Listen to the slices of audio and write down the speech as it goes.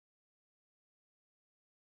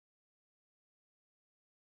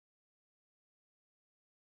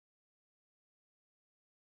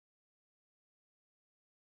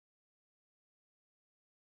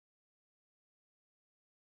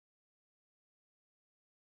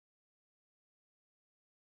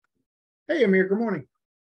Hey, Amir, good morning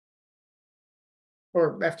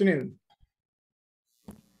or afternoon.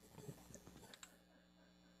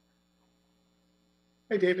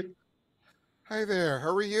 Hey, David. Hi there,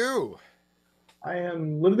 how are you? I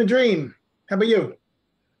am living the dream. How about you?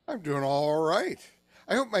 I'm doing all right.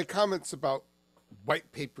 I hope my comments about white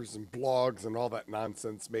papers and blogs and all that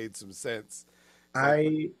nonsense made some sense. It's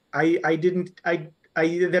like, I didn't,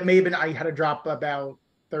 that may have been, I had to drop about oh,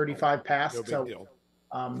 35 no past. big So, deal.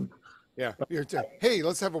 um, Yeah, but you're hey,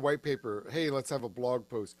 let's have a white paper. Hey, let's have a blog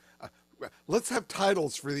post. Let's have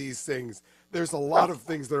titles for these things. There's a lot oh, of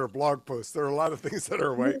things that are blog posts. There are a lot of things that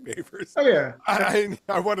are white papers. oh yeah.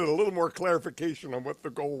 I wanted a little more clarification on what the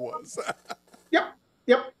goal was. Yep.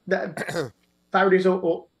 Yep. That Saturdays are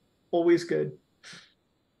always good.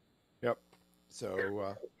 Yep.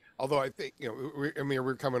 So, although I think I mean,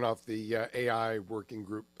 we're coming off the AI working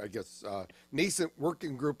group, I guess, nascent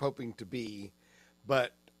working group, hoping to be,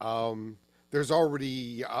 but there's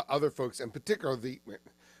already other folks, in particular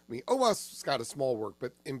I mean, OWASP's got a small work,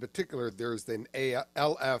 but in particular, there's the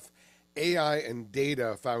LF AI and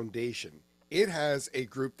Data Foundation. It has a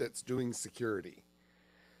group that's doing security.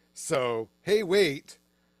 So, hey, wait,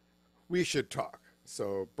 we should talk.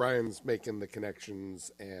 So Brian's making the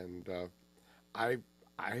connections, and I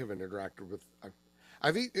I haven't interacted with.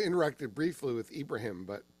 I've interacted briefly with Ibrahim,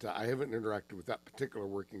 but I haven't interacted with that particular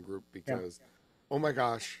working group Yeah. because, oh my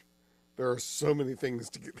gosh, there are so many things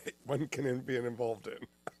that one can be involved in.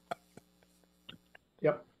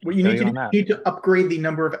 Yep. What you Feel need you to do, on that. you need to upgrade the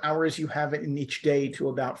number of hours you have in each day to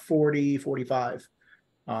about 40, 45.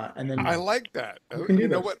 And I then like that. you can do You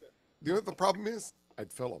know this. what? You know what the problem is?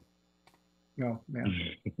 I'd fill No, yeah.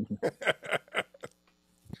 them.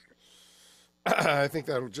 I think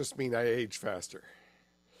that'll just mean I age faster.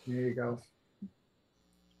 There you go.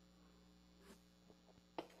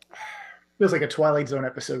 Feels like a Twilight Zone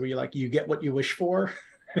episode where you get what you wish for.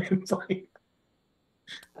 It's like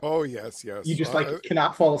Oh yes, you yes. just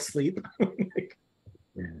cannot fall asleep.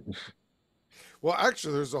 Well,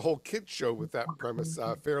 actually, there's a whole kids show with that premise.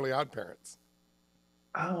 Fairly Odd Parents.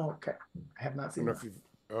 Oh, okay. I have not I don't seen know that. if you've.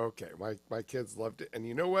 Okay, my kids loved it, and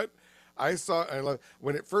you know what? I love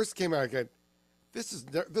when it first came out. I go, this is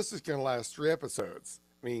going to last 3 episodes.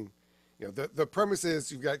 I mean, the premise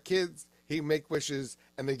is you've got kids. He make wishes,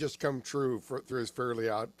 and they just come true through his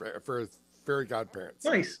for his fairy godparents.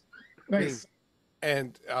 Nice. I mean, Nice.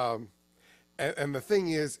 and and the thing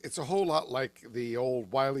is, it's a whole lot like the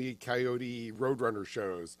old Wile E. Coyote Roadrunner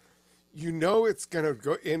shows. You know it's going to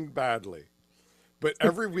go end badly, but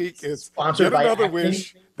every week it's Sponsored yet by another acting.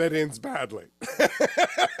 wish that ends badly.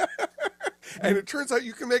 And it turns out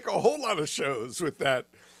you can make a whole lot of shows with that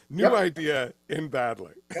new Yep. idea end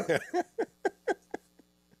badly. Yep.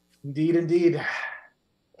 Indeed, indeed.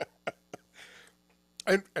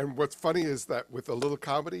 And what's funny is that with a little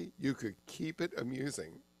comedy, you could keep it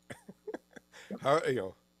amusing. How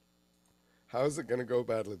how is it going to go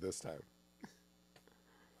badly this time?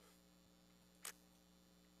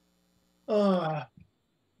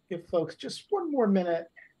 Give folks just one more minute.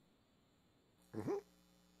 Mm-hmm.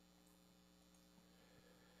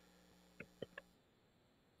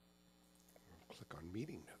 Click on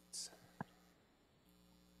meeting notes.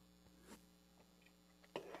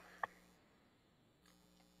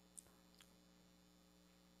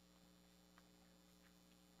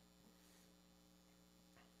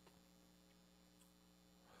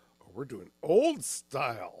 Oh, we're doing old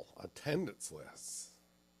style attendance lists.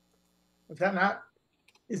 Is that not?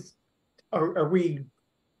 Are we?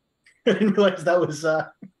 I didn't realize that was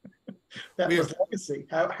that was legacy.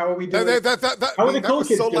 How are we doing? I How are the mean, that cool was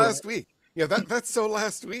kids so doing last week. Yeah, that's so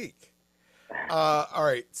last week. All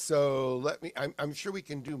right, so let me. I'm sure we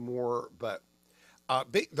can do more, but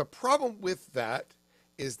the problem with that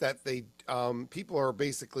is that they people are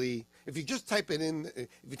basically if you just type it in, if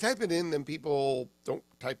you type it in, then people don't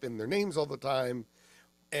type in their names all the time,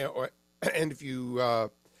 and if you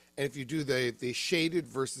do the shaded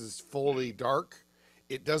versus fully dark,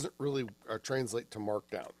 it doesn't really translate to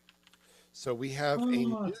Markdown. So we have a Oh, new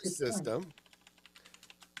that's a good point. system: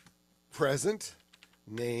 present,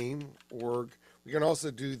 name, org. We can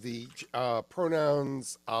also do the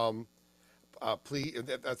pronouns. Please,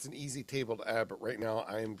 that's an easy table to add, but right now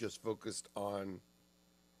I am just focused on,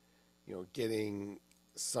 getting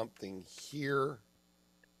something here.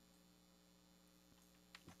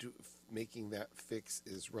 Making that fix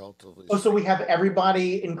is relatively. Oh, so we have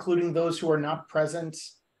everybody, including those who are not present.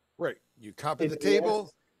 Right. You copy the in table,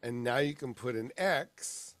 list? and now you can put an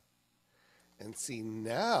X. And see,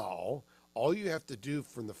 now all you have to do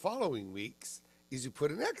from the following weeks is you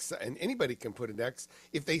put an X, and anybody can put an X.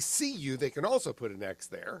 If they see you, they can also put an X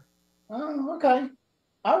there. Oh, okay.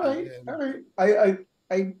 All And right. All then right.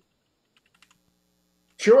 I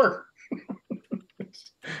sure.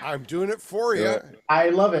 I'm doing it for Do you. it. I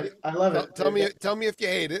love it. I love it. Tell me if you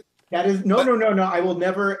hate it. That is no, But no, no, no. I will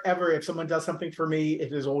never, ever. If someone does something for me,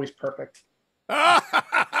 it is always perfect. well,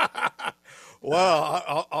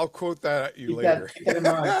 I'll quote that at you later. Keep that in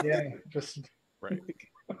mind. Yeah, just Right.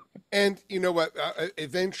 And you know what?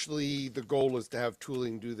 Eventually, the goal is to have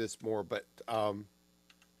tooling do this more, but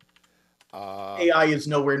AI is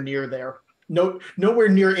nowhere near there. No, nowhere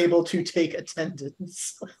near able to take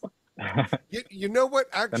attendance. you know what?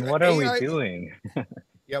 Then Actually, what are we AI. doing?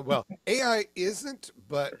 Yeah, well, AI isn't,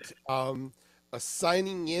 but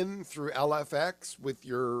signing in through LFX with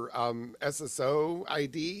your SSO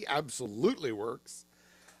ID absolutely works.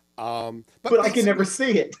 But But I can never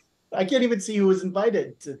basically, see it. I can't even see who was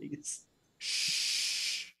invited to these.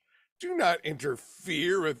 shh, do not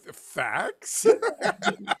interfere with the facts.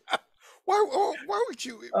 Why would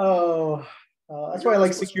you? Oh, that's why I You're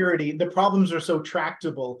like supposed to. security. The problems are so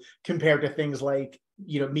tractable compared to things like,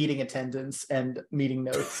 meeting attendance and meeting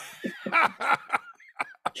notes.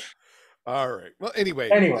 All right. Well, anyway,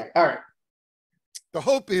 Anyway, all right. the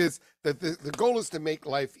hope is that the goal is to make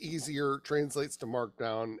life easier, translates to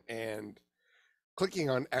Markdown, and clicking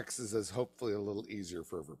on X's is hopefully a little easier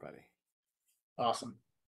for everybody. Awesome.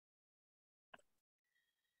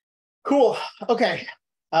 Cool. Okay.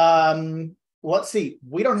 Let's see.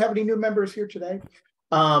 We don't have any new members here today.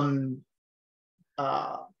 Um,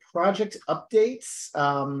 Project updates.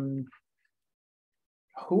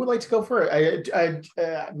 Who would like to go for it?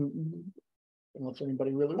 Unless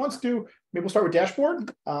anybody really wants to, maybe we'll start with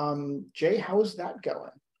dashboard. Jay, how's that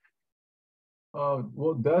going?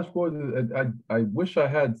 Well, dashboard. I wish I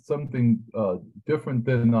had something different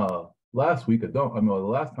than last week. I don't. I mean, the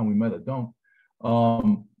last time we met, I don't.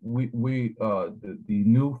 The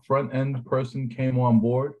new front end person came on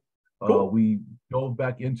board. Cool. We dove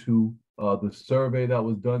back into the survey that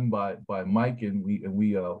was done by Mike, and we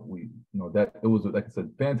that it was, like I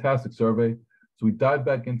said, fantastic survey. So we dived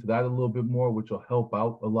back into that a little bit more, which will help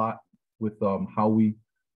out a lot with how we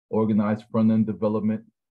organize front end development.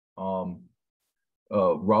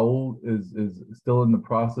 Raul is still in the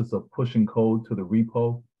process of pushing code to the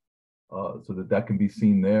repo so that can be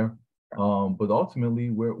seen there. But ultimately,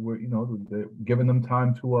 we're giving them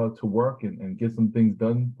time to work and get some things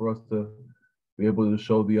done for us to be able to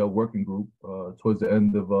show the working group towards the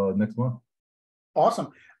end of next month. Awesome.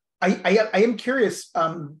 I am curious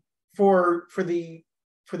for the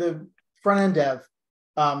front end dev,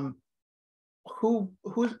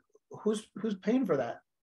 who's paying for that?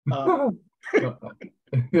 Front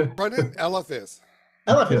end LFS.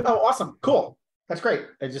 LF. Oh, awesome. Cool. That's great.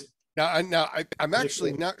 I'm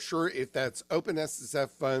actually not sure if that's OpenSSF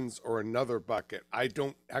funds or another bucket. I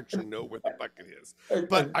don't actually know what the bucket is,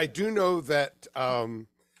 but I do know that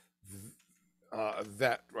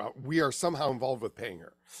we are somehow involved with paying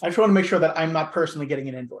her. I just want to make sure that I'm not personally getting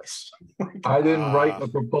an invoice. I didn't write a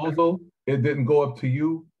proposal. It didn't go up to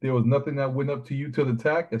you. There was nothing that went up to you to the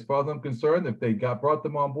TAC. As far as I'm concerned, if they brought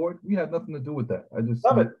them on board, we had nothing to do with that. I just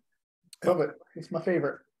love it. Love it. It's my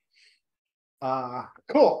favorite.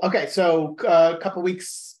 Cool. Okay, so a couple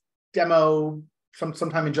weeks demo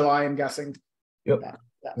sometime in July, I'm guessing. Yep.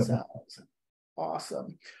 That's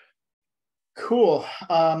awesome. Cool.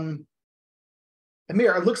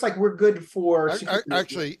 Amir, it looks like we're good for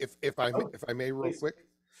actually, if I may real quick.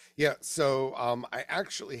 Yeah, so I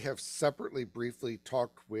actually have separately briefly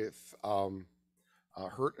talked with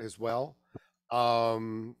Hurt as well.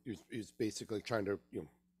 He's basically trying to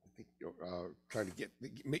trying to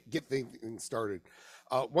get things started.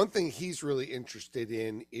 One thing he's really interested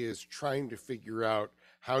in is trying to figure out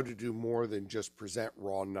how to do more than just present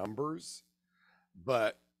raw numbers,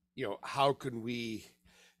 but how can we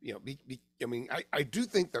I do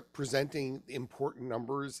think that presenting important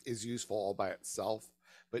numbers is useful all by itself,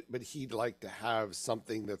 but he'd like to have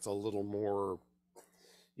something that's a little more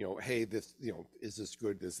hey, this is this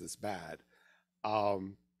good, is this bad?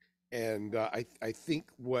 And I think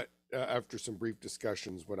what after some brief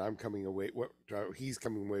discussions, what he's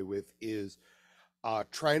coming away with is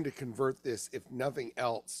trying to convert this, if nothing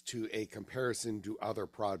else, to a comparison to other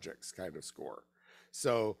projects kind of score.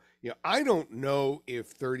 So I don't know if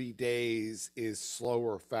 30 days is slow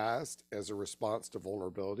or fast as a response to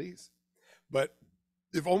vulnerabilities, but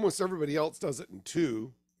if almost everybody else does it in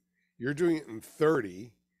 2, you're doing it in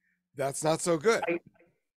 30. That's not so good.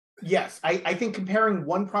 Yes, I think comparing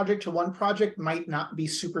one project to one project might not be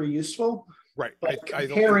super useful. Right. But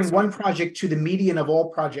comparing one project to the median of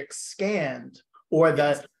all projects scanned, or in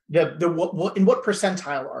what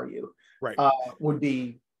percentile are you? Right. Would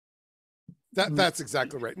be That's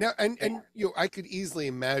exactly right. Now, and you know, I could easily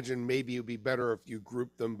imagine maybe it'd be better if you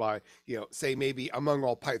group them by, you know, say maybe among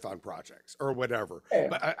all Python projects or whatever. Yeah.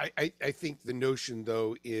 But I think the notion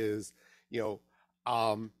though is, you know,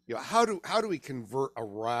 how do we convert a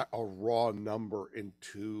raw number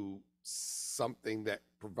into something that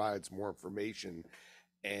provides more information?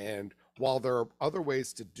 And while there are other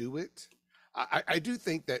ways to do it, I do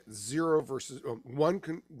think that zero versus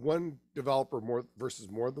one developer more versus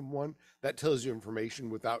more than one, that tells you information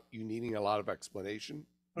without you needing a lot of explanation.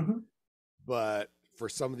 Mm-hmm. But for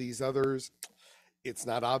some of these others, it's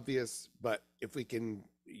not obvious. But if we can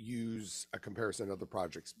use a comparison of other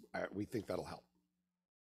projects, we think that'll help.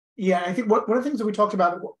 Yeah, I think one of the things that we talked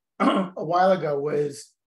about a while ago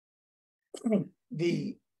was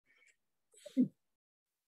the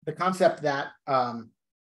concept that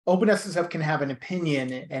OpenSSF can have an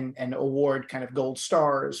opinion and award kind of gold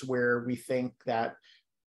stars where we think that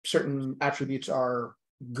certain attributes are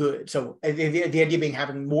good. So the idea being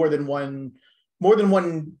having more than one,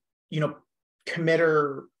 you know,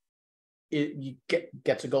 committer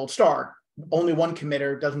gets a gold star. Only one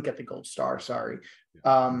committer doesn't get the gold star. Sorry.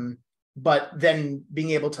 But then being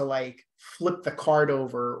able to like flip the card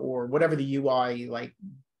over or whatever the UI like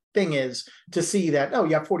thing is to see that, oh,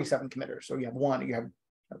 you have 47 committers, or you have one, or you have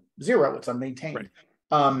 0, it's unmaintained.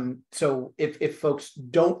 Right. So if folks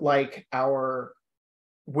don't like where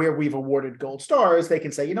we've awarded gold stars, they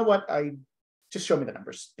can say, you know what, I just show me the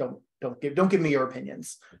numbers. Don't give me your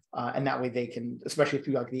opinions. And that way they can, especially if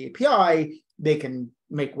you like the API, they can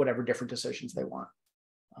make whatever different decisions they want.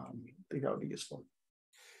 I think that would be useful.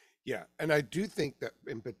 Yeah, and I do think that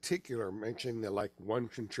in particular, mentioning that like one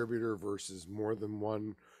contributor versus more than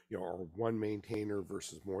one, you know, or one maintainer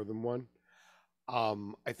versus more than one.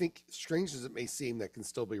 I think, strange as it may seem, that can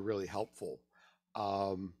still be really helpful.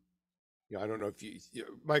 You know, I don't know if you know,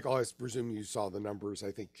 Michael, I presume you saw the numbers.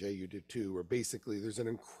 I think Jay, you did too. Where basically there's an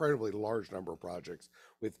incredibly large number of projects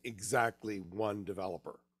with exactly one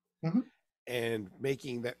developer, and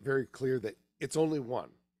making that very clear that it's only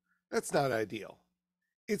one. That's not ideal.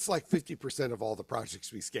 It's like 50% of all the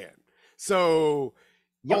projects we scan. So,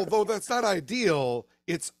 although that's not ideal,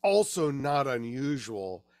 it's also not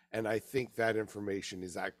unusual. And I think that information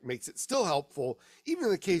makes it still helpful, even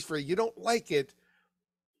in the case where you don't like it.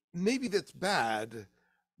 Maybe that's bad,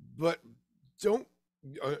 but don't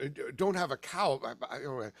have a cow.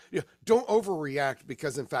 Don't overreact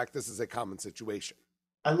because, in fact, this is a common situation.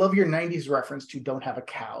 I love your 90s reference to "Don't Have a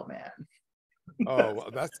Cow, Man." Oh, well,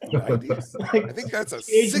 that's 90s. Like, I think that's a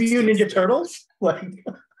Teenage Mutant Ninja Turtles. Like,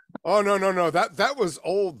 oh no, that was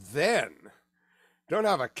old then. Don't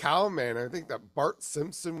Have a Cow, Man. I think that Bart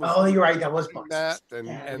Simpson was. Oh, you're right. That was Bart Simpson.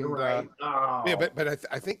 And you're right. Yeah, but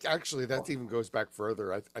I think actually that even goes back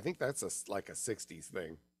further. I think that's like a 60s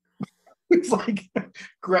thing. It's like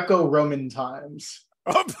Greco-Roman times.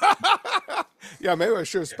 Yeah, maybe I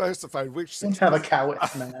should have specified which. Don't have a cow,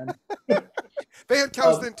 man. They had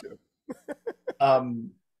cows then too.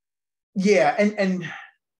 Yeah, and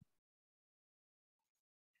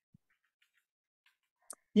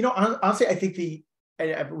you know, honestly, I think we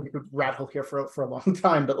could rat hole here for a long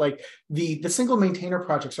time, but like the single maintainer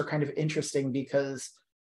projects are kind of interesting because,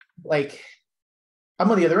 like, I'm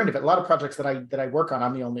on the other end of it. A lot of projects that I work on,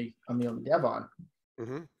 I'm the only dev on.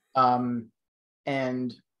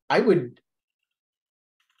 And I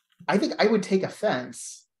think I would take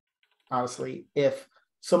offense, honestly, if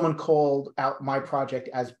someone called out my project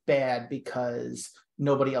as bad because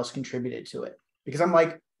nobody else contributed to it. Because I'm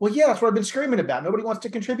like, well, yeah, that's what I've been screaming about. Nobody wants to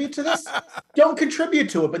contribute to this. Don't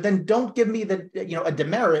contribute to it, but then don't give me a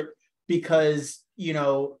demerit because,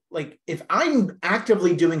 like if I'm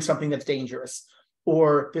actively doing something that's dangerous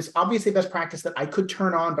or there's obviously best practice that I could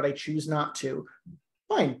turn on, but I choose not to,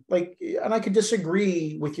 fine. Like, and I could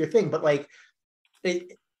disagree with your thing, but I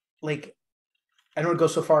don't want to go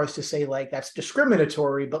so far as to say like that's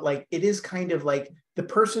discriminatory, but like it is kind of like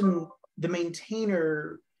the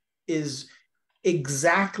maintainer is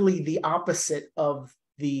exactly the opposite of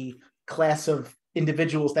the class of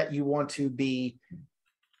individuals that you want to be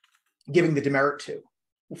giving the demerit to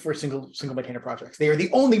for single maintainer projects. They are the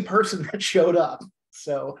only person that showed up.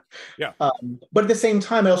 So yeah. But at the same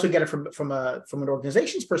time, I also get it from an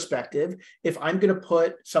organization's perspective. If I'm going to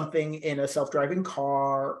put something in a self-driving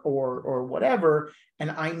car or whatever, and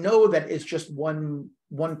I know that it's just one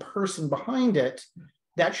person behind it,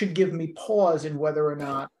 that should give me pause in whether or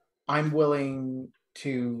not I'm willing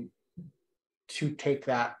to take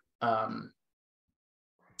that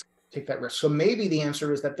risk. So maybe the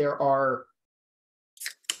answer is that the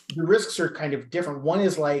risks are kind of different. One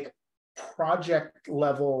is like project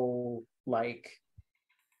level, like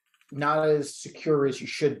not as secure as you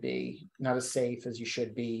should be, not as safe as you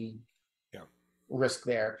should be. Yeah. Risk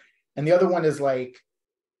there. And the other one is like,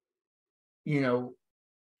 you know,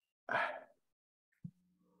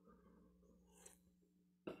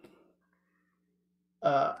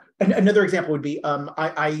 another example would be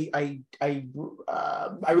I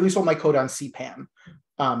released all my code on CPAN.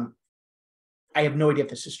 I have no idea if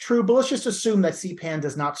this is true, but let's just assume that CPAN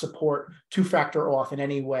does not support two-factor auth in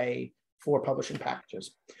any way for publishing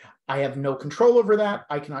packages. I have no control over that.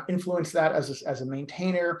 I cannot influence that as a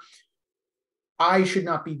maintainer. I should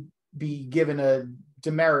not be given a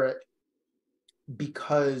demerit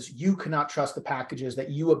because you cannot trust the packages that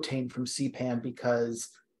you obtain from CPAN because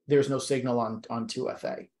there's no signal on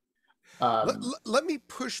 2FA. Let me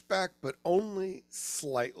push back, but only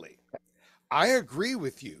slightly. I agree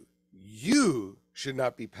with you. You should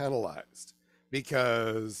not be penalized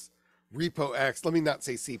because Repo X, let me not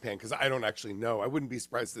say CPAN because I don't actually know. I wouldn't be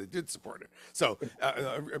surprised if they did support it. So,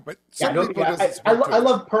 but some repo doesn't support I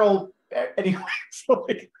love Perl anyway. So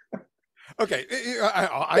okay,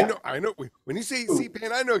 I know. When you say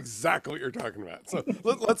CPAN, I know exactly what you're talking about. So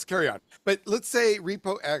let's carry on. But let's say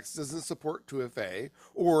Repo X doesn't support 2FA,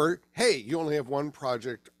 or hey, you only have one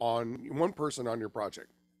person on your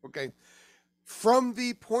project. Okay, from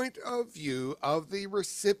the point of view of the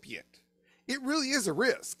recipient, it really is a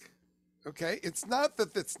risk. Okay, it's not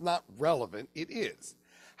that it's not relevant. It is.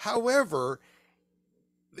 However,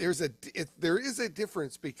 there is a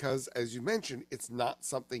difference because, as you mentioned, it's not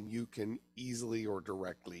something you can easily or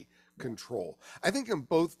directly control. I think in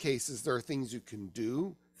both cases there are things you can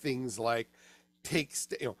do, things like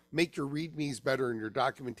make your readmes better and your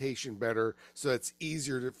documentation better, so it's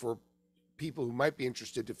easier for people who might be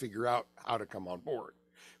interested to figure out how to come on board.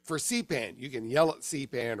 For CPAN, you can yell at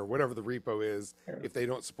CPAN or whatever the repo is if they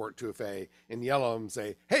don't support 2FA, and yell at them and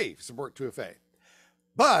say, "Hey, support 2FA."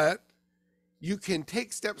 But you can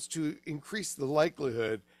take steps to increase the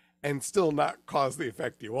likelihood and still not cause the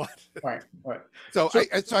effect you want. Right. So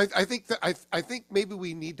I think maybe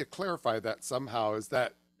we need to clarify that somehow, is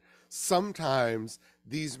that sometimes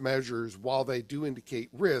these measures, while they do indicate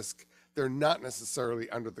risk, they're not necessarily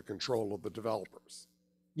under the control of the developers.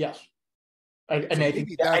 Yes. I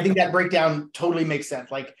think that breakdown totally makes sense.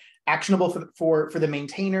 Like actionable for the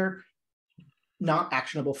maintainer, not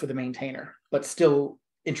actionable for the maintainer, but still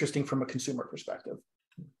interesting from a consumer perspective.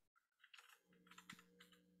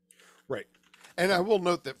 Right. And I will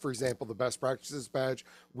note that, for example, the best practices badge,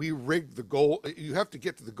 we rigged the goal. You have to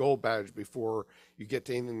get to the gold badge before you get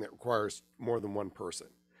to anything that requires more than one person.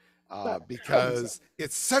 Because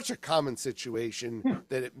it's such a common situation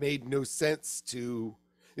that it made no sense to,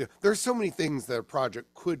 there's so many things that a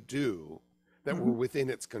project could do that were within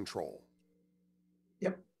its control.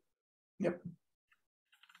 Yep. Yeah.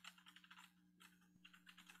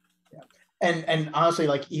 And honestly,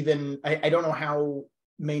 like even, I don't know how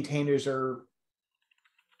maintainers are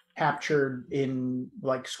captured in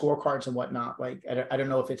like scorecards and whatnot. Like, I don't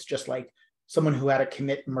know if it's just like someone who had a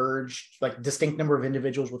commit merged, like distinct number of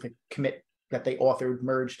individuals with a commit that they authored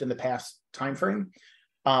merged in the past time frame.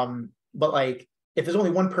 But like, if there's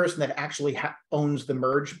only one person that actually owns the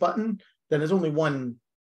merge button, then there's only one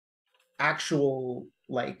actual,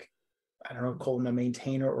 like, I don't know, call them a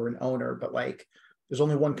maintainer or an owner, but like, there's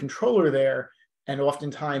only one controller there. And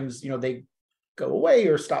oftentimes, they go away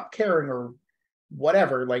or stop caring or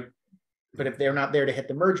whatever, like, but if they're not there to hit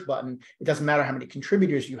the merge button, it doesn't matter how many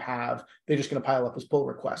contributors you have, they're just going to pile up as pull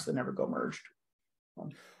requests that never go merged.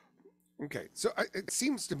 Okay, so it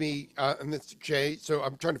seems to me, and that's Jay, so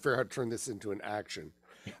I'm trying to figure out how to turn this into an action.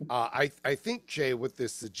 I think, Jay, what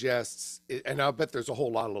this suggests, and I'll bet there's a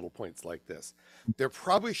whole lot of little points like this, there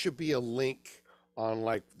probably should be a link on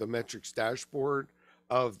like the metrics dashboard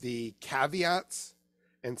of the caveats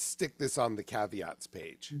and stick this on the caveats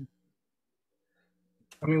page.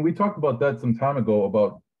 I mean, we talked about that some time ago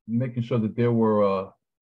about making sure that there were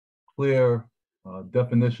clear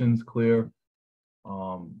definitions, clear,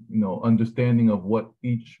 understanding of what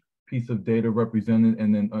each piece of data represented,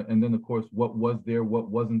 and then of course what was there, what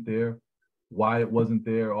wasn't there, why it wasn't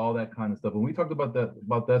there, all that kind of stuff. And we talked about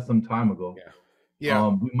that some time ago. Yeah.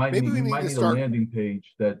 We might need a landing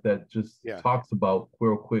page that just talks about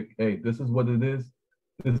real quick, hey, this is what it is,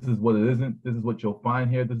 this is what it isn't, this is what you'll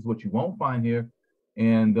find here, this is what you won't find here.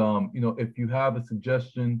 And if you have a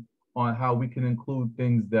suggestion on how we can include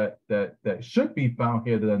things that should be found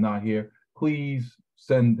here that are not here, please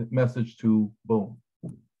send a message to boom.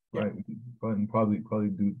 Right, probably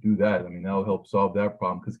do that. I mean, that'll help solve that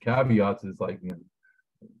problem, because caveats is like, you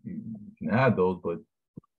can add those, but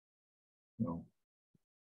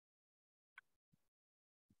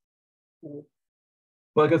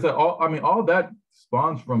But like I said, all that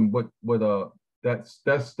spawns from that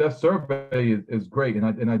survey is great,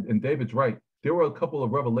 and David's right. There were a couple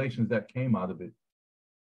of revelations that came out of it,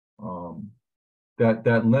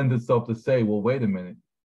 that lend itself to say, well, wait a minute,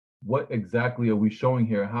 what exactly are we showing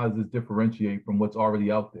here? How does this differentiate from what's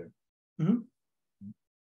already out there? Mm-hmm.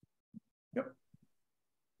 Yep.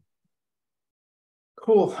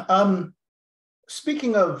 Cool.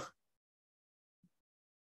 Speaking of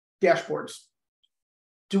dashboards,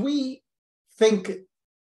 do we think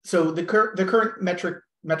so? The current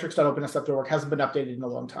metrics.opensf.org hasn't been updated in a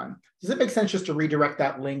long time. Does it make sense just to redirect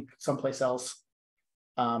that link someplace else?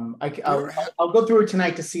 I'll go through it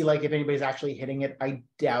tonight to see like if anybody's actually hitting it. I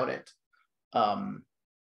doubt it. I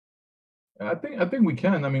think we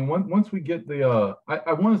can. I mean, once we get the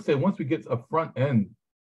I want to say once we get a front end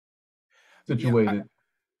situated.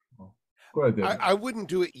 Go ahead, David. I wouldn't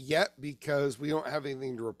do it yet because we don't have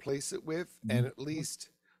anything to replace it with, and at least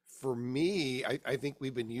for me, I think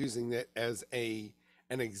we've been using it as an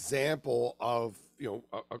example of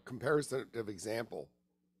a comparative example.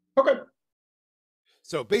 Okay.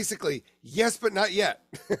 So basically, yes, but not yet.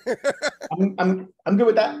 I'm good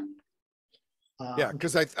with that. Yeah,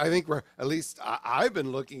 because I think we're at least I've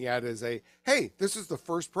been looking at it as hey, this is the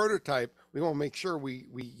first prototype. We want to make sure we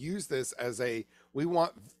use this as we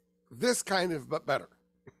want this kind of but better.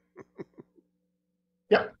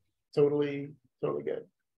 Yep, totally good.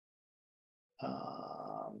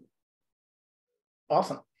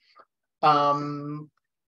 Awesome.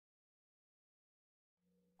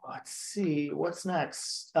 Let's see what's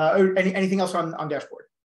next. Anything else on dashboard?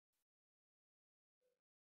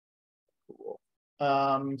 Cool.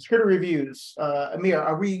 Security reviews. Amir,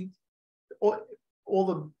 are we all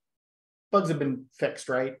the bugs have been fixed,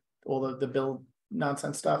 right? All the build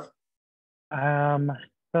nonsense stuff. So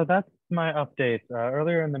that's my update.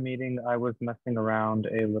 Earlier in the meeting, I was messing around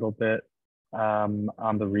a little bit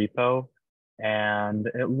on the repo, and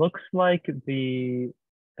it looks like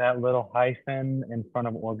that little hyphen in front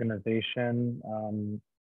of organization,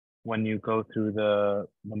 when you go through the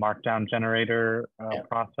markdown generator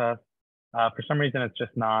process, for some reason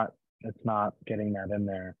it's not getting that in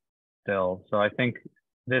there still. So I think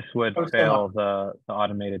this would fail the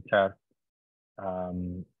automated test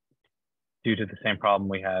due to the same problem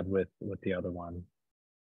we had with the other one.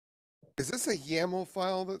 Is this a YAML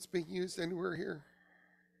file that's being used anywhere here?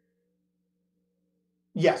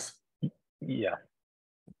 Yes. Yeah.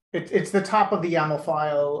 It's the top of the YAML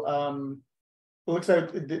file. It looks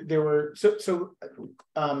like there were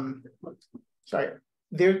sorry.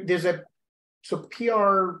 There's a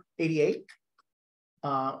PR88.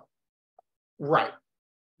 Right.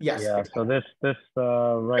 Yes. Yeah. So this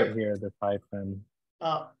right here, this hyphen.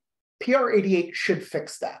 PR88 should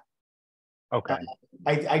fix that. Okay.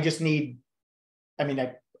 I just need. I mean,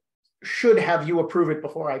 I should have you approve it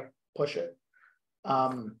before I push it.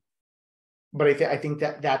 But I think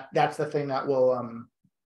that's the thing that will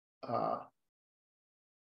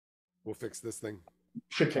we'll fix this thing.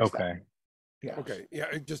 Should fix that. Yeah. Okay. Yeah.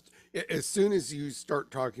 As soon as you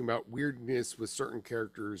start talking about weirdness with certain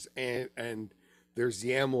characters and there's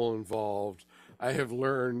YAML involved, I have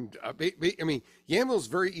learned. I mean, YAML is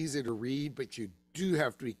very easy to read, but you do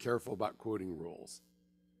have to be careful about quoting rules.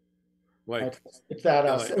 Like it's that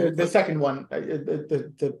the second one,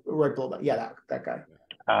 the right below that. Yeah, that guy.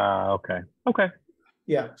 Okay.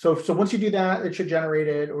 Yeah. So once you do that, it should generate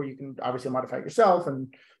it, or you can obviously modify it yourself.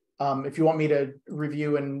 And if you want me to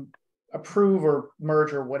review and approve or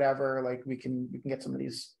merge or whatever, like we can get some of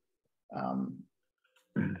these updated.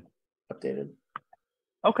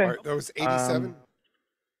 Okay. All right, that was 87.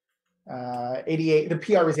 88. The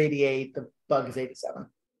PR is 88. The bug is 87.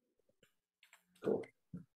 Cool.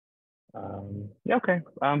 Yeah. Okay.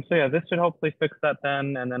 So yeah, this should hopefully fix that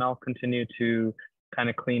then, and then I'll continue to kind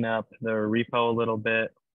of clean up the repo a little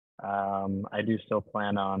bit. I do still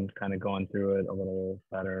plan on kind of going through it a little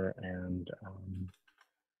better and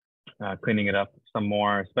cleaning it up some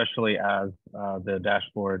more, especially as the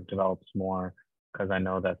dashboard develops more, because I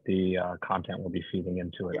know that the content will be feeding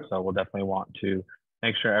into it. Yeah. So we'll definitely want to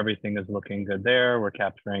make sure everything is looking good there. We're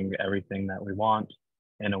capturing everything that we want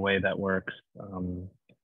in a way that works.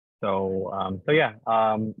 So yeah,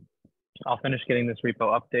 I'll finish getting this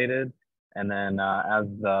repo updated, and then as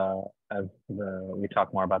we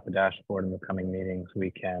talk more about the dashboard in the coming meetings,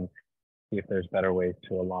 we can see if there's better ways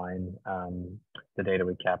to align the data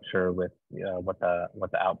we capture with what the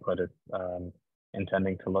output is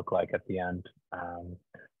intending to look like at the end.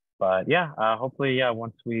 But yeah, hopefully, yeah,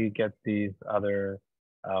 once we get these other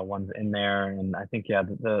ones in there, and I think, yeah,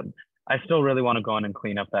 I still really want to go in and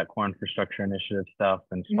clean up that core infrastructure initiative stuff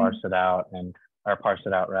and sparse it out and or parse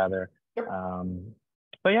it out rather. Yep.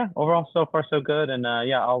 But yeah, overall so far so good. And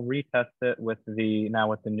yeah, I'll retest it with the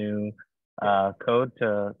new code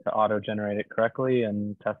to auto generate it correctly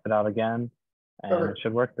and test it out again, and Perfect. it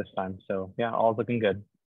should work this time. So yeah, all's looking good.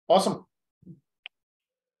 Awesome.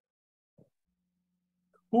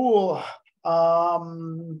 Cool.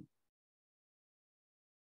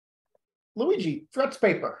 Luigi, threats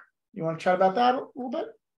paper. You want to chat about that a little bit?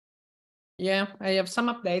 Yeah, I have some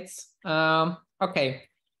updates. Okay,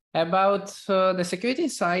 about the security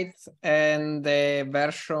side and the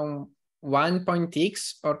version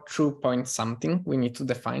 1.x or 2 point something. We need to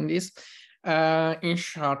define this. In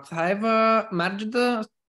short, I've merged 2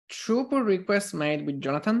 pull requests made with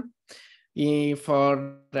Jonathan in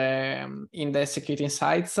the security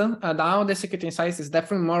insights. Now the security insights is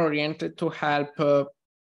definitely more oriented to help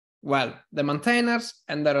well, the maintainers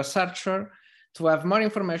and the researcher to have more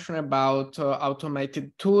information about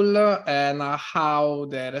automated tool and how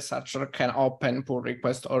the researcher can open pull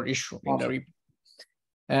request or issue in the repo.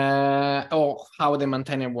 Or how the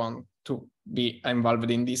maintainer want to be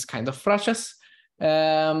involved in this kind of process.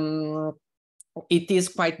 It is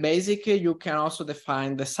quite basic. You can also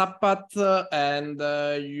define the subpath and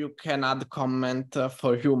you can add comment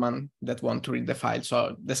for human that want to read the file.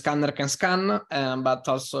 So the scanner can scan, but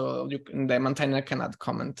also the maintainer can add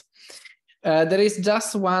comment. There is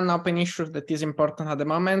just one open issue that is important at the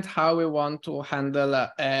moment, how we want to handle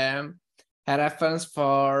a reference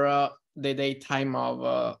for the daytime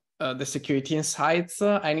of the security insights.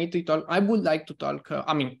 I need to talk, I would like to talk,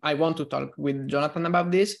 I want to talk with Jonathan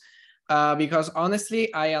about this. Because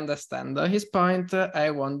honestly, I understand his point. I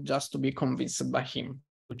want just to be convinced by him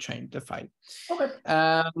to change the file. Okay.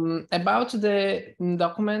 About the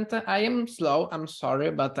document, I am slow. I'm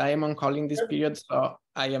sorry, but I am on call in this period, so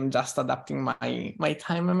I am just adapting my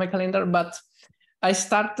time and my calendar. But I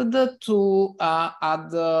started to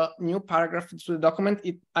add new paragraphs to the document.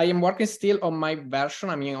 I am working still on my version,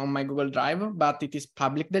 on my Google Drive, but it is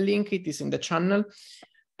public, the link, it is in the channel.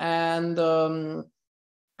 And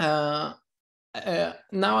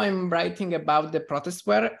now I'm writing about the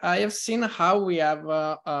protestware. I have seen how we have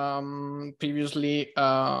previously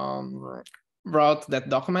wrote that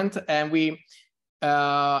document, and we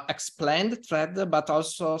explain the thread, but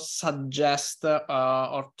also suggest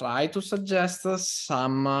or try to suggest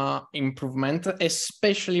some improvement,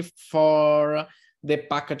 especially for the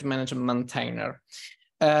package management maintainer.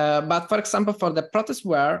 But for example, for the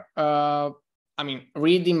protestware,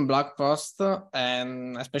 reading blog posts,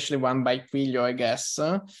 and especially one by Quilio, I guess,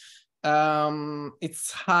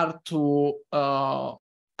 it's hard to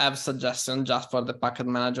have suggestions just for the package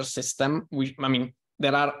manager system.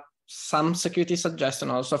 There are some security suggestions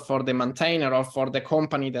also for the maintainer or for the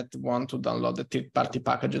company that want to download the third-party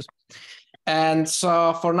packages. And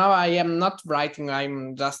so for now, I am not writing,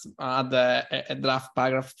 I'm just add a draft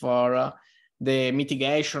paragraph for the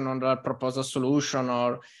mitigation or the proposed solution,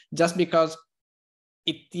 or just because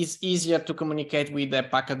it is easier to communicate with the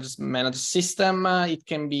package managed system. It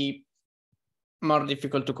can be more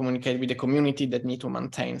difficult to communicate with the community that need to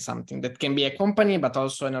maintain something that can be a company, but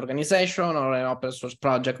also an organization or an open source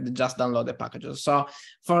project that just download the packages. So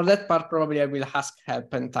for that part, probably I will ask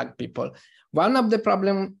help and tag people. One of the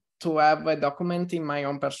problems to have a document in my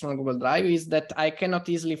own personal Google Drive is that I cannot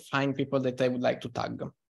easily find people that I would like to tag.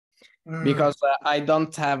 Because I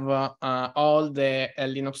don't have all the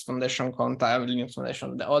Linux Foundation contact, the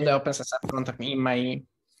OpenSSF contact in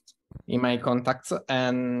my contacts,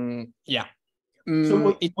 and yeah. So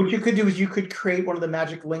what you could do is you could create one of the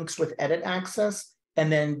magic links with edit access,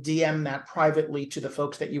 and then DM that privately to the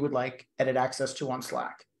folks that you would like edit access to on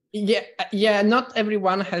Slack. Yeah. Not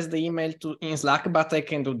everyone has the email in Slack, but I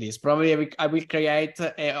can do this. Probably I will create,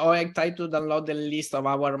 or I try to download the list of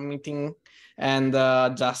our meeting and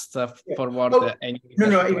just forward.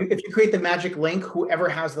 If you create the magic link, whoever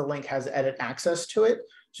has the link has edit access to it.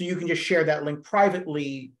 So you can just share that link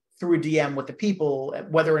privately through DM with the people,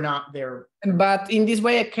 whether or not they're... But in this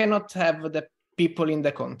way, I cannot have the people in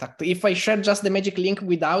the contact. If I share just the magic link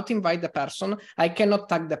without invite the person, I cannot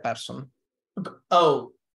tag the person.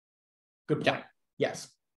 Oh, good point. Yeah.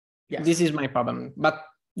 Yes. This is my problem, but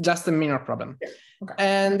just a minor problem. Yeah. Okay.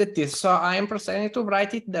 And it is, so I am proceeding to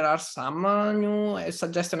write it. There are some new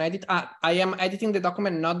suggestion edit. I am editing the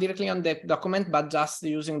document, not directly on the document, but just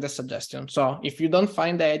using the suggestion. So if you don't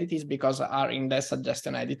find the edit, it's because are in the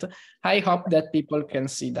suggestion edit. I hope that people can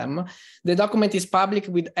see them. The document is public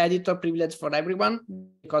with editor privilege for everyone,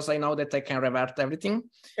 because I know that I can revert everything.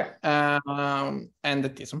 Yeah. And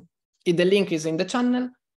it is. The link is in the channel.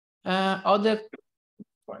 Other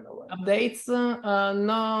find the link. Updates,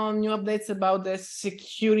 no new updates about the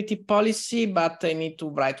security policy, but I need to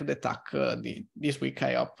write to the TAC this week.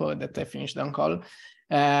 I hope that I finish the on-call.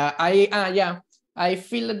 I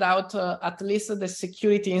filled out at least the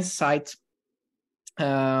security insight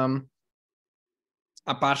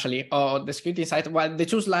partially, or the security insight. Well, the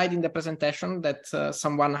 2 slides in the presentation that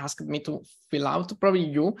someone asked me to fill out, probably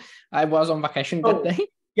you. I was on vacation that day.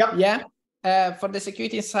 Yep. Yeah. For the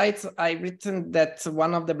security insights, I written that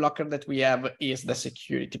one of the blockers that we have is the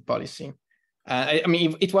security policy. I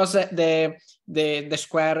mean, it was the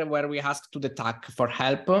square where we asked to the TAC for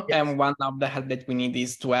help, yes. And one of the help that we need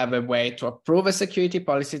is to have a way to approve a security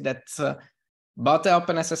policy that both the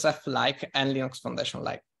OpenSSF like and Linux Foundation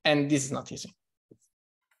like, and this is not easy.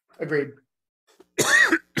 Agreed.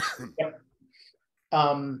 Yep.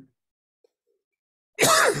 On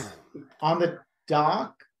the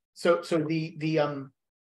doc, so the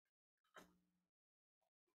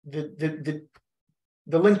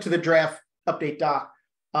link to the draft update doc,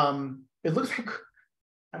 it looks like,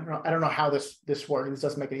 I don't know how this works. This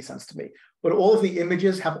doesn't make any sense to me, but all of the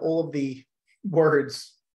images have all of the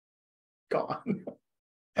words gone.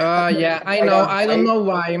 Yeah, I know. I don't know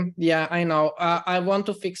why. Yeah, I know. I want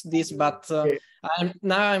to fix this, but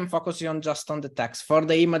I'm focusing on just on the text. For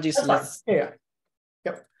the images, yeah.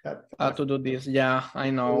 Yep. To do this. Yeah, I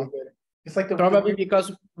know. It's like probably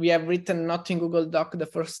because we have written not in Google Doc the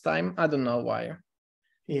first time. I don't know why.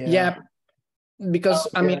 Yeah. Because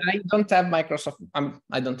I mean, I don't have Microsoft.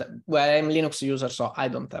 I don't have. Well, I'm Linux user, so I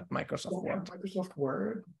don't have Microsoft Word. Microsoft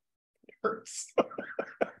Word hurts.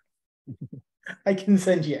 I can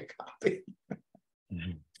send you a copy.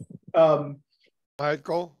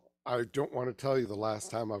 Michael, I don't want to tell you the last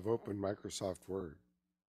time I've opened Microsoft Word.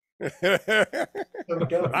 I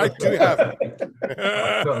do have it.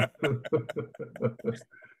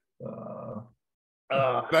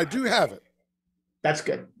 But I do have it. That's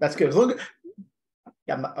good. That's good. Look,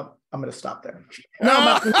 yeah, I'm going to stop there.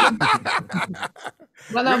 No,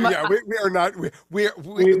 yeah, we are not. We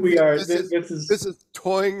are. This is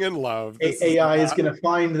toying in love. AI is going to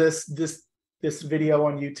find this video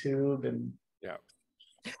on YouTube and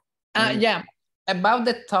yeah. About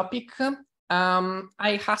the topic,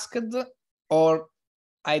 I asked, or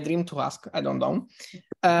I dream to ask, I don't know,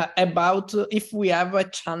 about if we have a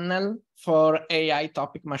channel for AI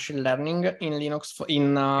topic machine learning in Linux,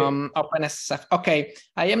 in OpenSSF. Okay,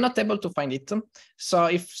 I am not able to find it. So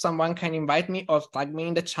if someone can invite me or tag me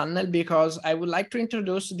in the channel, because I would like to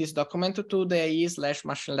introduce this document to the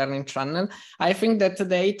AI/machine learning channel. I think that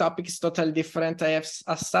the AI topic is totally different. I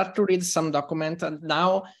started to read some document, and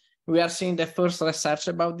now we are seeing the first research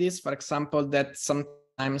about this. For example, that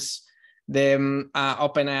sometimes the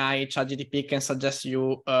OpenAI ChatGPT can suggest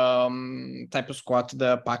you type of squat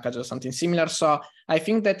the package or something similar. So I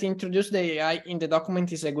think that introduce the AI in the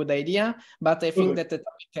document is a good idea, but I think that the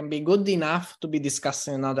topic can be good enough to be discussed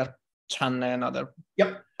in another channel.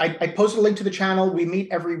 Yep, I posted a link to the channel. We meet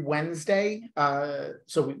every Wednesday.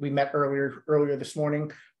 So we met earlier this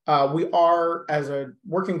morning. We are, as a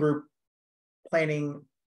working group, planning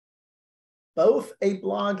both a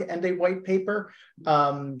blog and a white paper.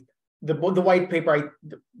 The white paper,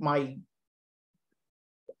 my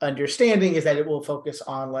understanding is that it will focus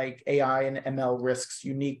on like AI and ML risks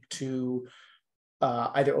unique to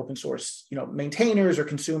either open source, maintainers or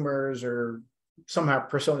consumers or somehow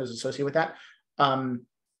personas associated with that.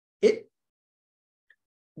 It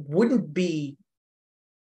wouldn't be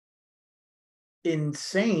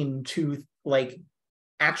insane to like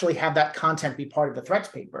actually have that content be part of the threats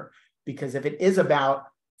paper, because if it is about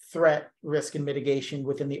threat, risk, and mitigation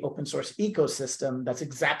within the open source ecosystem, that's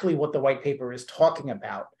exactly what the white paper is talking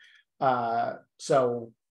about.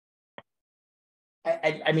 So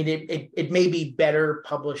I mean, it may be better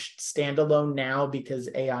published standalone now because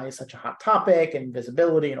AI is such a hot topic and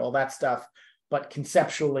visibility and all that stuff, but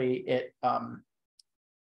conceptually it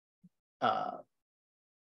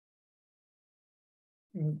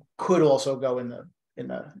could also go in the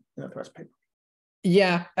threats paper.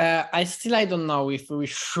 Yeah, I don't know if we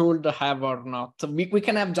should have or not. We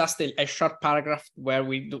can have just a short paragraph where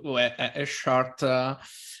we do a short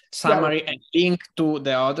summary and link to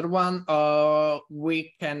the other one.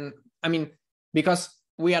 We can, I mean, because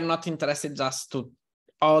we are not interested just to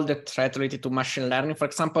all the threat related to machine learning. For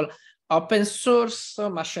example, open source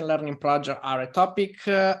machine learning projects are a topic.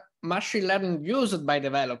 Machine learning used by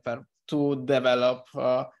developer to develop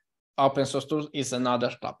open source tools is another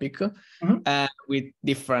topic, with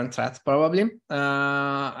different threats probably.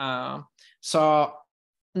 So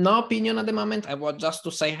no opinion at the moment. I want just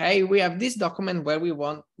to say, hey, we have this document where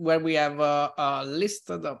we have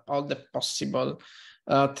listed all the possible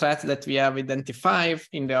threats that we have identified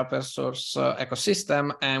in the open source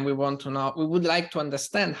ecosystem, and we would like to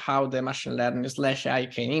understand how the machine learning / AI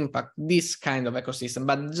can impact this kind of ecosystem,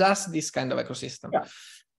 but just this kind of ecosystem. Yeah.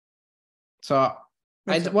 So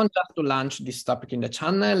I want just to launch this topic in the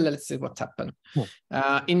channel. Let's see what happens.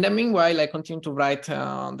 In the meanwhile, I continue to write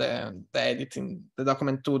the editing, the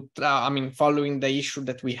document to, following the issue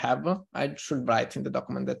that we have. I should write in the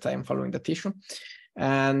document that I'm following that issue.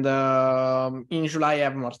 And in July, I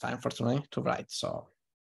have more time, fortunately, to write. So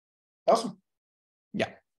awesome. Yeah.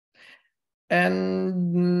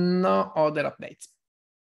 And no other updates.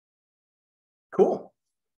 Cool.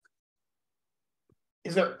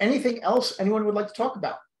 Is there anything else anyone would like to talk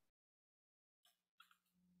about?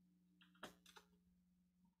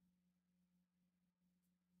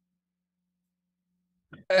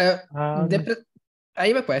 I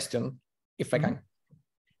have a question, if I can.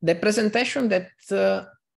 The presentation that,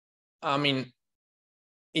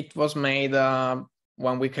 it was made 1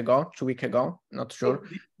 week ago, 2 weeks ago, not sure.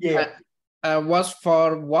 Yeah. Was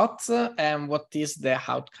for what, and what is the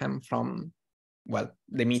outcome from, well,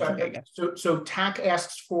 the meeting, I guess. So TAC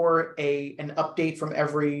asks for an update from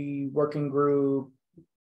every working group,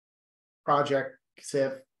 project,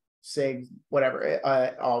 SIF, SIG, whatever,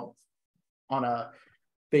 on a,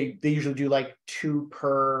 they usually do like 2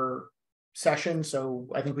 per session. So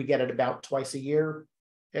I think we get it about twice a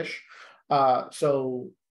year-ish. So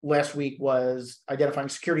last week was identifying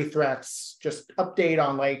security threats, just update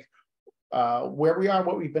on like where we are,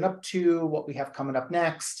 what we've been up to, what we have coming up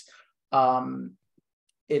next.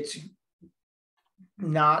 It's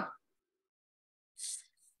not,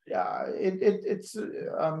 it's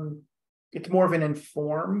more of an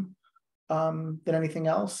inform than anything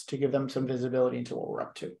else, to give them some visibility into what we're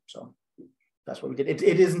up to. So that's what we did.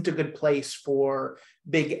 It isn't a good place for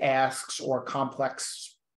big asks or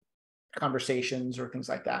complex conversations or things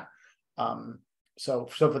like that. So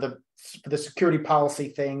for the security policy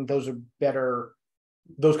thing, those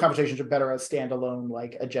conversations are better as standalone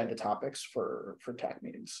like agenda topics for TAC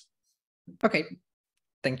meetings. Okay,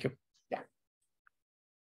 thank you. Yeah.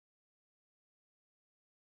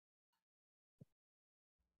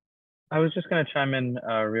 I was just going to chime in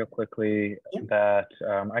real quickly that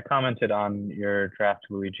I commented on your draft,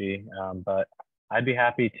 Luigi, but I'd be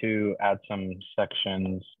happy to add some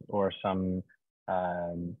sections or some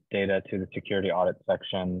data to the security audit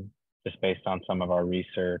section, just based on some of our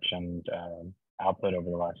research and output over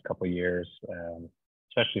the last couple of years,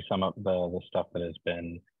 especially some of the stuff that has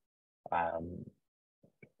been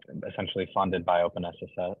essentially funded by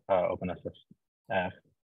OpenSSF.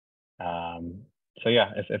 So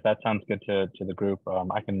yeah, if that sounds good to the group,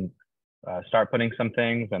 I can start putting some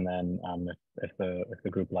things, and then if the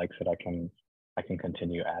group likes it, I can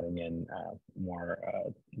continue adding in more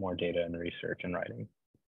data and research and writing.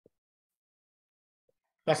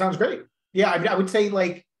 That sounds great. Yeah, I would say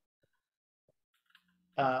like,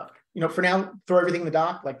 for now, throw everything in the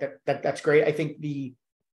doc, like that's great. I think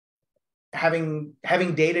having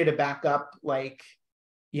data to back up, like,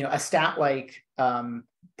 a stat like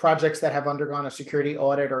projects that have undergone a security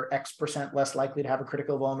audit are X% less likely to have a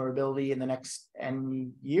critical vulnerability in the next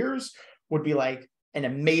N years would be like an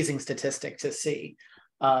amazing statistic to see.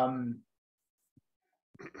 Having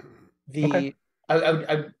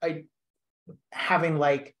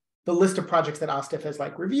like the list of projects that OSTIF has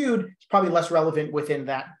like reviewed is probably less relevant within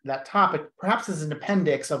that topic, perhaps as an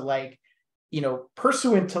appendix of like,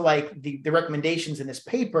 pursuant to like the recommendations in this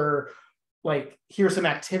paper, like here's some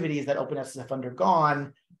activities that OpenSSF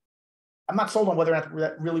undergone. I'm not sold on whether or not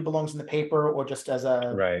that really belongs in the paper or just as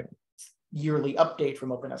a yearly update from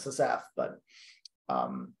OpenSSF, but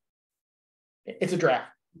it's a draft.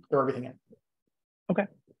 Throw everything in. Okay.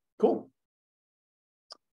 Cool.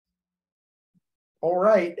 All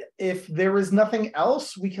right. If there is nothing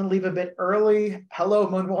else, we can leave a bit early. Hello,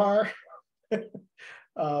 Manoir. Yes,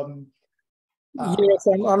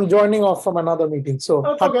 I'm joining off from another meeting. So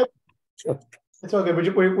it's all good. Sure. It's all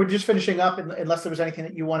good. We're just finishing up, unless there was anything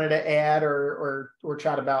that you wanted to add or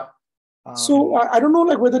chat about. So I don't know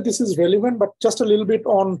like whether this is relevant, but just a little bit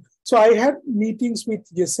on. So I had meetings with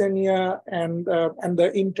Yesenia and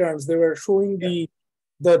the interns. They were showing the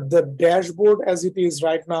dashboard as it is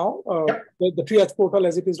right now, the triage portal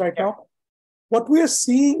as it is right now. What we are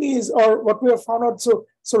seeing is, or what we have found out, so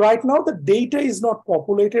right now the data is not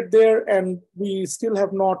populated there, and we still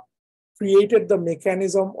have not created the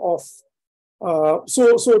mechanism of,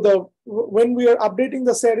 when we are updating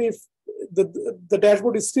the serif, the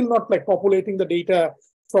dashboard is still not like populating the data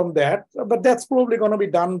from that, but that's probably going to be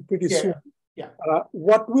done pretty soon. Yeah.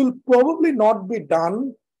 What will probably not be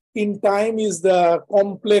done in time is the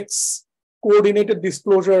complex coordinated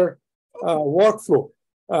disclosure workflow.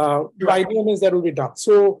 By no means that will be done.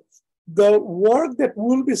 So the work that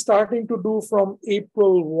we'll be starting to do from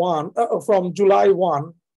from July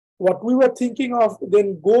 1, what we were thinking of,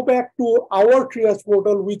 then go back to our triage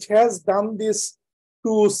portal, which has done this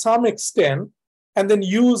to some extent, and then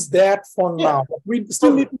use that for now. We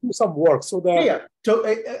still need to do some work. So that so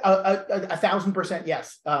 1,000%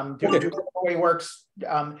 yes. Do the way it works.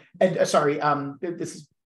 This is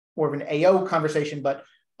more of an AO conversation, but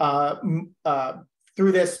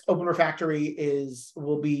through this, Open Refactory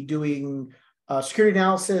will be doing security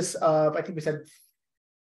analysis of, I think we said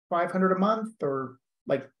 500 a month, or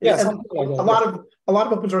like a lot of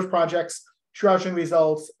open source projects, triaging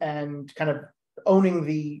results and kind of owning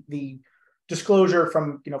the disclosure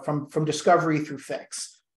from discovery through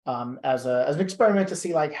fix as an experiment to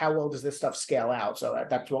see like how well does this stuff scale out. So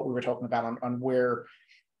that's what we were talking about on where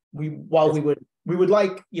we would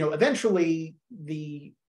like eventually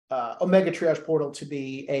the Omega Triage portal to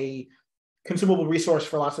be a consumable resource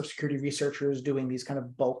for lots of security researchers doing these kind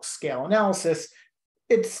of bulk scale analysis.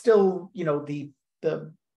 It's still, the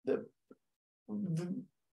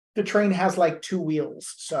train has like two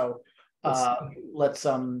wheels. So let's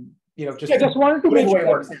just wanted to make sure it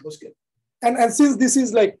works. That was good. And since this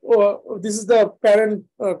is this is the parent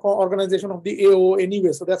organization of the AO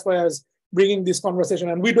anyway, so that's why I was bringing this conversation,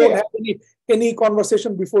 and we don't have any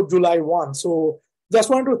conversation before July 1. So just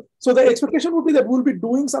wanted to, so the expectation would be that we'll be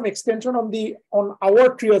doing some extension on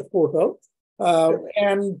our triage portal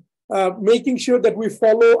and making sure that we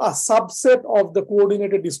follow a subset of the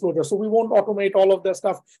coordinated disclosure. So we won't automate all of that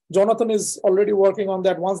stuff. Jonathan is already working on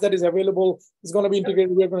that. Once that is available, it's going to be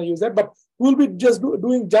integrated. We're going to use that, but we'll be just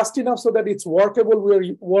doing just enough so that it's workable.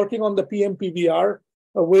 We're working on the PMPVR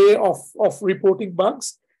way of reporting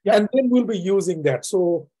bugs, and then we'll be using that.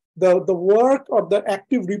 So the work of the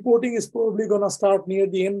active reporting is probably going to start near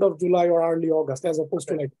the end of July or early August, as opposed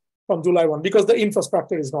to from July 1, because the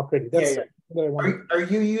infrastructure is not ready. That's Are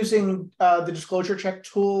you using the disclosure check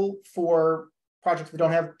tool for projects that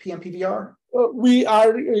don't have PMPVR? We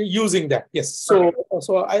are using that, yes.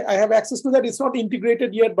 So I have access to that. It's not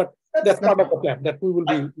integrated yet, but that's part of the plan that we will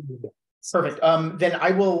be doing that. Perfect. Then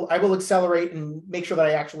I will accelerate and make sure that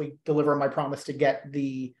I actually deliver on my promise to get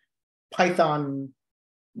the Python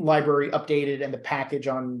library updated and the package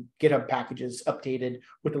on GitHub packages updated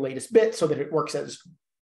with the latest bit so that it works as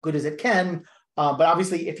good as it can. But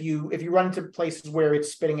obviously, if you run into places where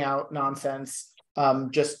it's spitting out nonsense,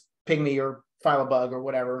 just ping me or file a bug or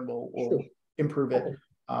whatever, and we'll improve it.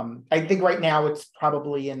 I think right now it's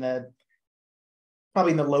probably in the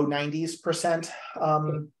low 90%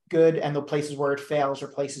 good, and the places where it fails are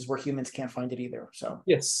places where humans can't find it either. So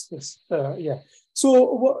yes.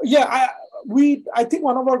 So I think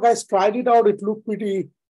one of our guys tried it out. It looked pretty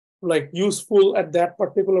useful at that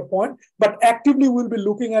particular point, but actively we'll be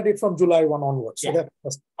looking at it from July 1 onwards. So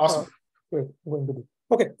that's awesome. We're going to do.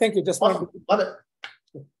 Okay, thank you. Just awesome. Love it.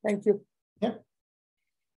 Thank you. Yeah.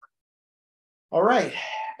 All right.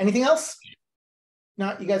 Anything else?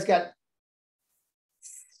 No, you guys got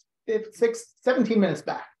 17 minutes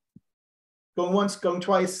back. Going once, going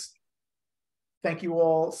twice. Thank you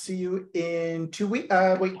all. See you in 2 weeks.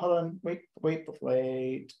 Wait, hold on. Wait. Before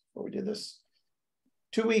we did this.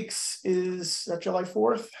 2 weeks, is that July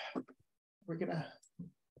 4th? We're gonna,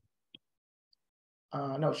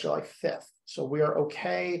 no, it's July 5th. So we are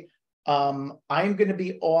okay. I'm gonna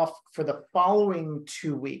be off for the following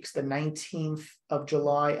 2 weeks, the 19th of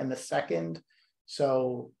July and the 2nd.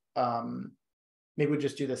 So maybe we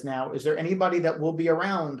just do this now. Is there anybody that will be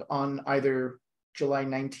around on either July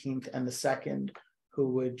 19th and the 2nd who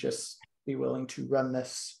would just be willing to run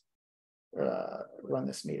this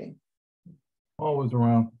meeting? Always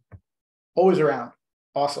around. Always around.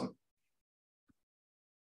 Awesome.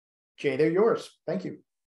 Jay, they're yours. Thank you.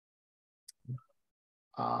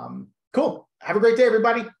 Cool. Have a great day,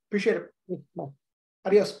 everybody. Appreciate it.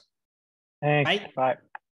 Adios. Thanks. Bye.